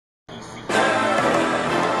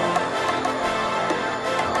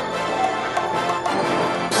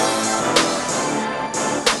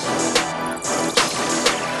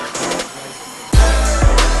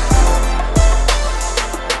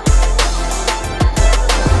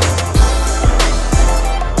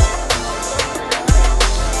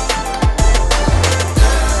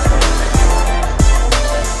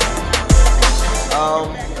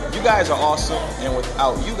guys are awesome, and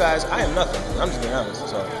without you guys, I am nothing. I'm just being honest.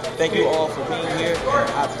 So thank you all for being here, and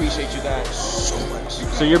I appreciate you guys so much.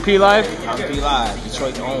 So you're P Live? I'm P Live,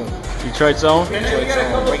 Detroit's own. Detroit's own? Detroit's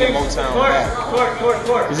own. Bringing Motown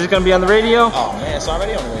back. Is this gonna be on the radio? Oh man, it's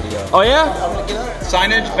already on the radio. Oh yeah? I'm gonna get up.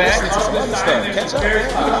 Signage back. Listen to some other stuff. Catch up, man.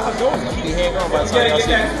 I'm doing. I'm gonna be hand on by the time y'all see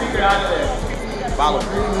me. Follow me.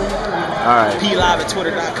 Alright. PLive at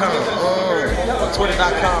twitter.com.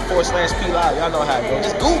 Twitter.com/PLive. Y'all know how it goes.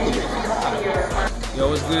 Just Google it. Yo,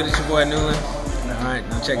 what's good? It's your boy Newland. Alright,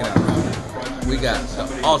 now check it out. We got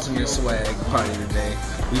the ultimate swag party today.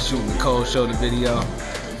 We shooting the Cold Shoulder video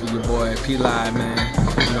with your boy P-Live, man.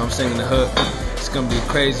 You know I'm singing the hook. It's gonna be a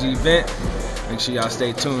crazy event. Make sure y'all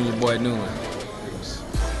stay tuned. Your boy Newland.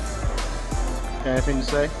 Got anything to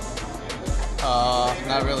say?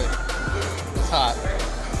 Not really. It's hot.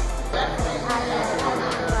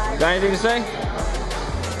 Got anything to say?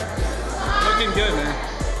 Looking good, man.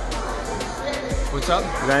 What's up?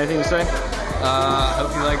 Got anything to say?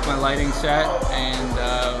 Hope you like my lighting shot, and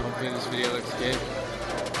hopefully this video looks good.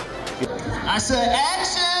 I said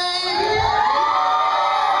action!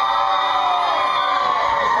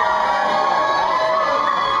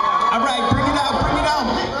 All right, bring it out, bring it out.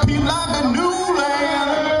 P-Live in Newland.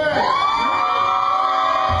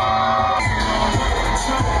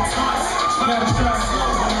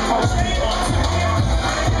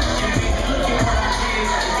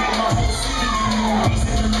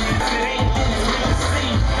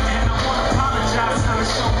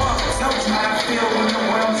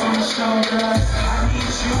 I need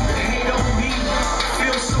you to hate on me.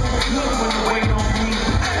 Feel so good when you wait on me.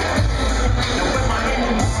 Now where my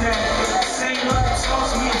enemies at? Same love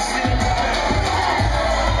talks me and sitting back.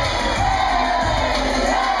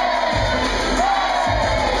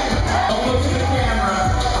 I look to the camera.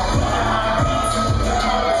 I put my beat to the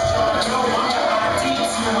colors. I know I'm the ID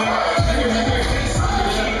to it. Look at your face on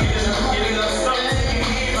the kid. Getting up something in your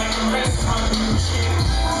head like a race on the new shit.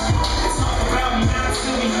 Talk about me, not to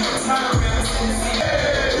me.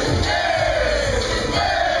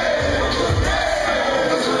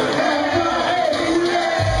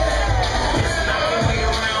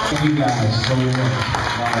 You guys so much.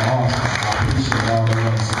 Awesome. I appreciate all the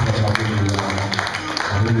love and support y'all give me.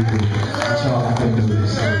 I really do. That's all I can do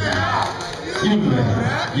is say, you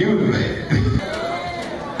man, you man.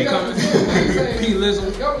 He comes P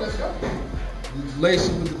Lizzle. Lace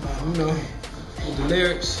it with the, you know, with the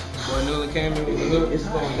lyrics. Boy Newland came in with the hook. It's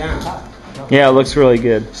going down. Yeah, it looks really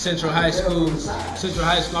good. Central High School.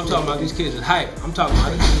 I'm talking about these kids is hype. I'm talking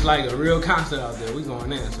about this is like a real concert out there. We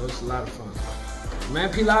going in, so it's a lot of fun. Man,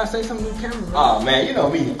 P-Live, say something to the camera, bro. Oh man, you know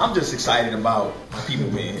me. I'm just excited about people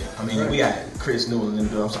being here. I mean, we got Chris Newland in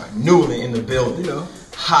the building. I'm sorry, Newland in the building. You know,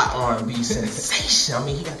 hot R&B sensation. I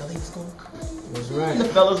mean, he got the ladies going crazy. That's right. And the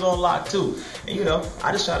fellas on lock too. And you know,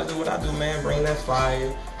 I just try to do what I do, man. Bring that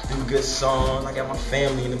fire, do good songs. I got my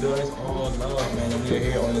family in the building. It's all love, man. And we're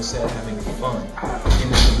here on the set having fun in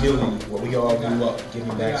the community where we all grew up,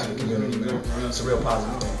 giving back to the community, man. It's a real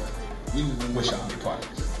positive thing. Wish I'd be part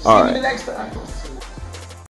of it. All See right. you the next time.